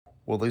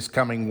Well, this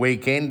coming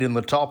weekend in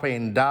the top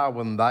end,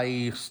 Darwin,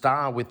 they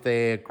start with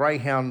their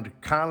Greyhound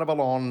Carnival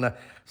on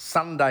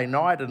Sunday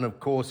night and, of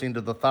course,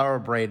 into the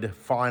thoroughbred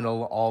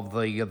final of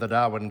the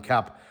Darwin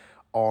Cup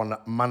on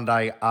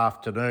Monday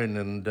afternoon.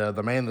 And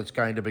the man that's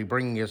going to be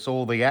bringing us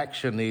all the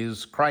action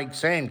is Craig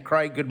Sant.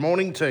 Craig, good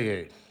morning to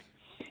you.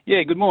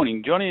 Yeah, good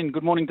morning, Johnny, and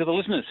good morning to the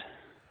listeners.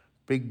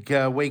 Big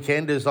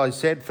weekend, as I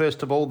said.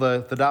 First of all, the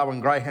Darwin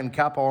Greyhound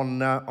Cup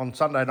on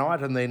Sunday night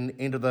and then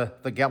into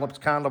the Gallops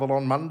Carnival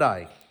on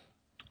Monday.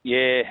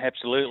 Yeah,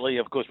 absolutely.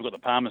 Of course, we've got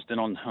the Palmerston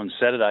on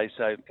Saturday,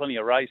 so plenty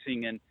of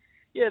racing. And,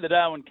 yeah, the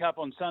Darwin Cup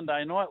on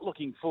Sunday night,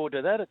 looking forward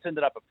to that. It's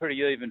ended up a pretty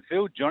even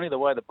field, Johnny, the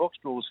way the box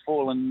draw's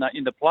fallen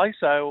into place.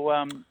 So,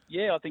 I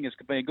think it's going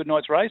to be a good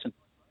night's racing.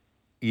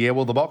 Yeah,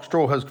 well, the box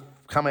draw has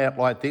come out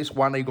like this.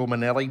 1 Eagle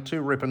Manelli, 2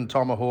 Ripon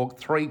Tomahawk,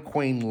 3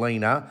 Queen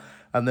Lena,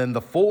 and then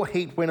the 4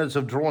 heat winners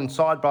have drawn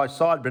side by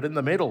side, but in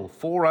the middle,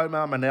 4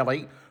 Omar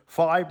Manelli,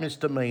 5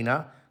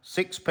 Misdemeanor,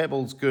 6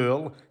 Pebbles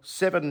Girl,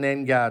 7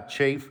 Nengar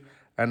Chief,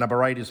 and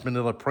number 8 is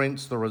Manila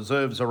Prince. The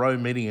reserves are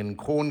O'Mini and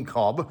Corn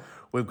Cob.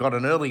 We've got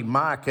an early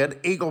market.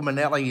 Eagle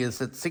Manelli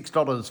is at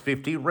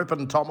 $6.50,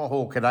 Ripon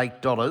Tomahawk at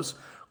 $8,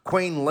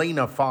 Queen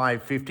Lena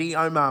 $5.50,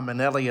 Omar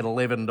Manelli at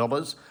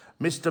 $11,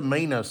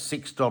 Misdemeanor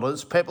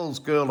 $6, Pebbles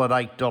Girl at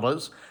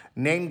 $8,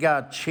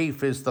 Nengar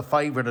Chief is the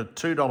favourite at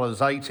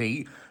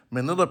 $2.80,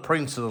 Manila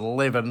Prince at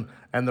 $11,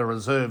 and the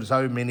reserves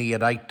O'Mini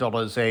at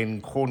 $8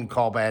 and Corn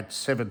Cob at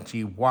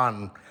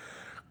 $71.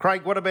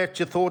 Craig, what about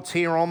your thoughts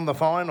here on the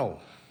final?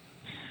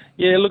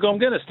 Yeah, look, I'm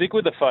going to stick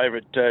with the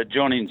favourite,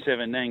 John in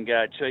 7,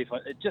 Nengar Chief.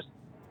 It just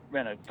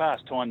ran a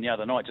fast time the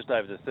other night, just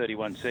over the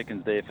 31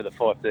 seconds there for the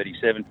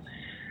 5:37.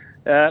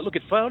 Look,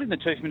 it failed in the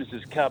Chief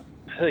Minister's Cup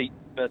heat,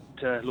 but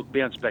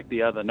bounced back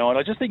the other night.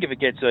 I just think if it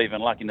gets even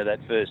luck into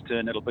that first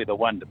turn, it'll be the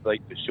one to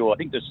beat for sure. I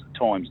think there's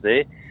times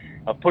there.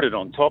 I've put it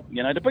on top,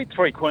 to beat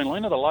 3 Queen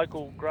Lena, the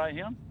local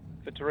greyhound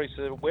for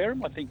Teresa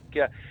Wareham. I think,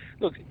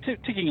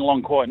 ticking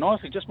along quite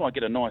nicely, just might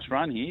get a nice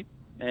run here.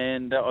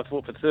 And I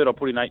thought for third, I'll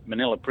put in 8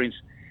 Manila Prince,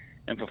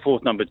 and for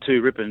fourth, number 2,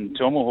 Ripon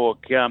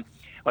Tomahawk.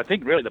 I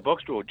think really the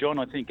box draw, John,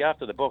 I think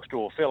after the box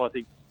draw fell, I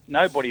think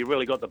nobody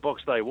really got the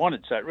box they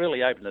wanted, so it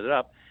really opened it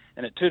up.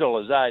 And at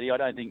 $2.80, I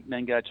don't think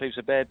Nengar Chief's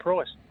a bad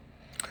price.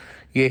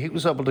 Yeah, he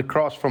was able to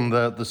cross from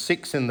the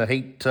 6 in the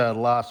heat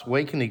last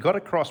week, and he got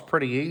across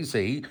pretty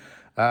easy.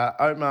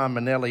 Omar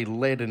Manelli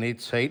led in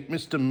its heat.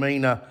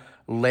 Misdemeanor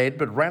led,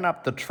 but ran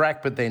up the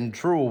track, but then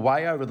drew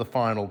away over the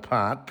final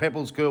part.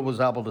 Pebbles Girl was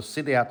able to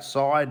sit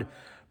outside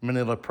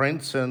Manila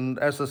Prince, and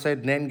as I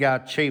said,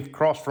 Nengar Chief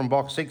crossed from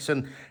box 6,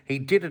 and he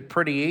did it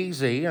pretty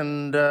easy,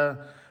 and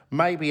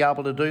may be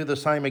able to do the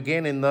same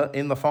again in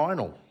the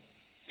final.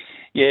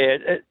 Yeah,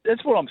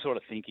 that's what I'm sort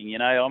of thinking.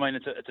 I mean,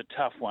 it's a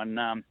tough one.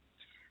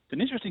 It's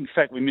an interesting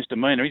fact with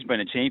Misdemeanor. He's been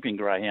a champion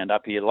greyhound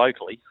up here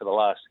locally for the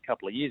last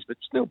couple of years, but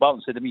still,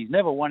 Bolton said to me he's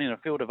never won in a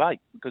field of 8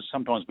 because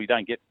sometimes we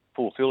don't get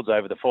full fields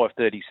over the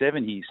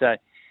 5:37 here. So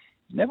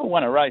he's never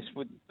won a race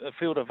with a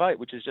field of 8,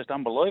 which is just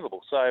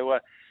unbelievable. So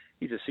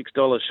he's a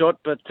 $6 shot.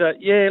 But,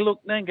 look,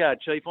 Nengar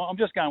Chief, I'm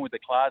just going with the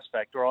class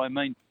factor. I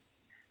mean,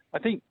 I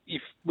think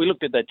if we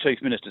looked at that Chief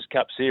Minister's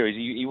Cup series,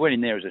 he went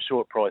in there as a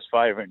short price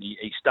favourite and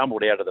he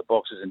stumbled out of the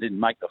boxes and didn't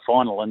make the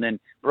final. And then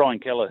Brian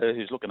Kelleher,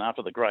 who's looking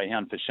after the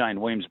greyhound for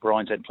Shane Williams,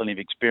 Brian's had plenty of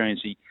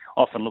experience. He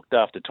often looked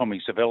after Tommy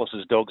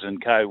Savellis' dogs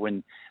and co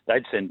when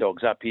they'd send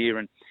dogs up here.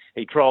 And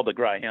he trialled the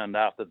greyhound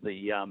after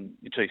the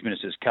Chief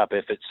Minister's Cup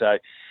effort. So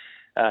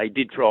he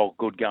did trial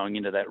good going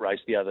into that race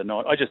the other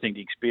night. I just think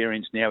the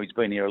experience now, he's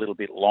been here a little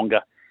bit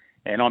longer.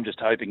 And I'm just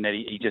hoping that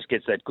he just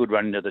gets that good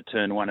run into the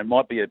turn 1. It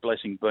might be a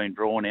blessing being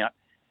drawn out.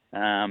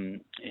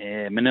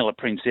 Manila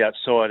Prince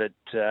outside it,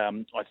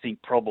 I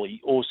think probably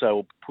also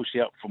will push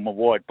out from a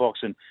wide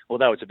box. And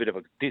although it's a bit of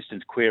a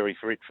distance query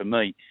for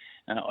me,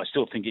 I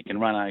still think it can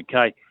run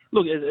okay.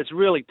 Look, it's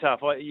really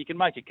tough. You can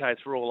make a case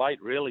for all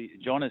 8, really,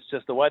 John. It's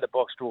just the way the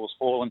box draw's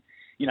fallen.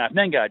 If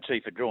Nengar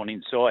Chief had drawn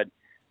inside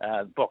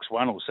box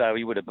 1 or so,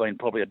 he would have been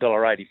probably a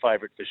 $1.80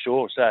 favourite for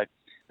sure. So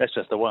that's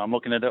just the way I'm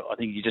looking at it. I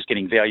think you're just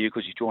getting value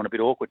because he's drawn a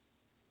bit awkward.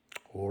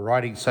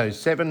 Alrighty, so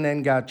 7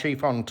 Nengar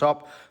Chief on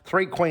top,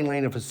 3 Queen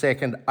Lena for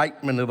second,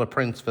 8 Manila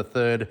Prince for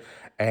third,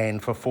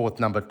 and for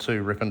fourth, number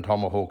 2, Ripon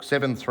Tomahawk,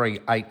 7, 3,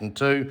 8 and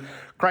 2.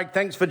 Craig,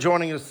 thanks for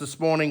joining us this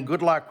morning.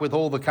 Good luck with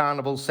all the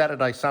carnivals,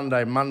 Saturday,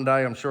 Sunday,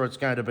 Monday. I'm sure it's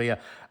going to be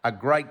a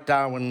great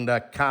Darwin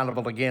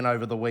carnival again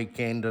over the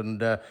weekend,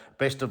 and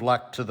best of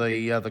luck to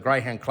the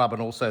Greyhound Club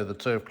and also the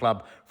Turf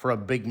Club for a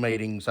big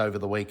meetings over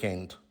the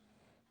weekend.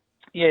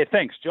 Yeah,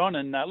 thanks, John,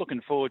 and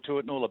looking forward to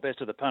it, and all the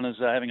best of the punters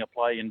having a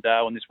play in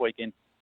Darwin this weekend.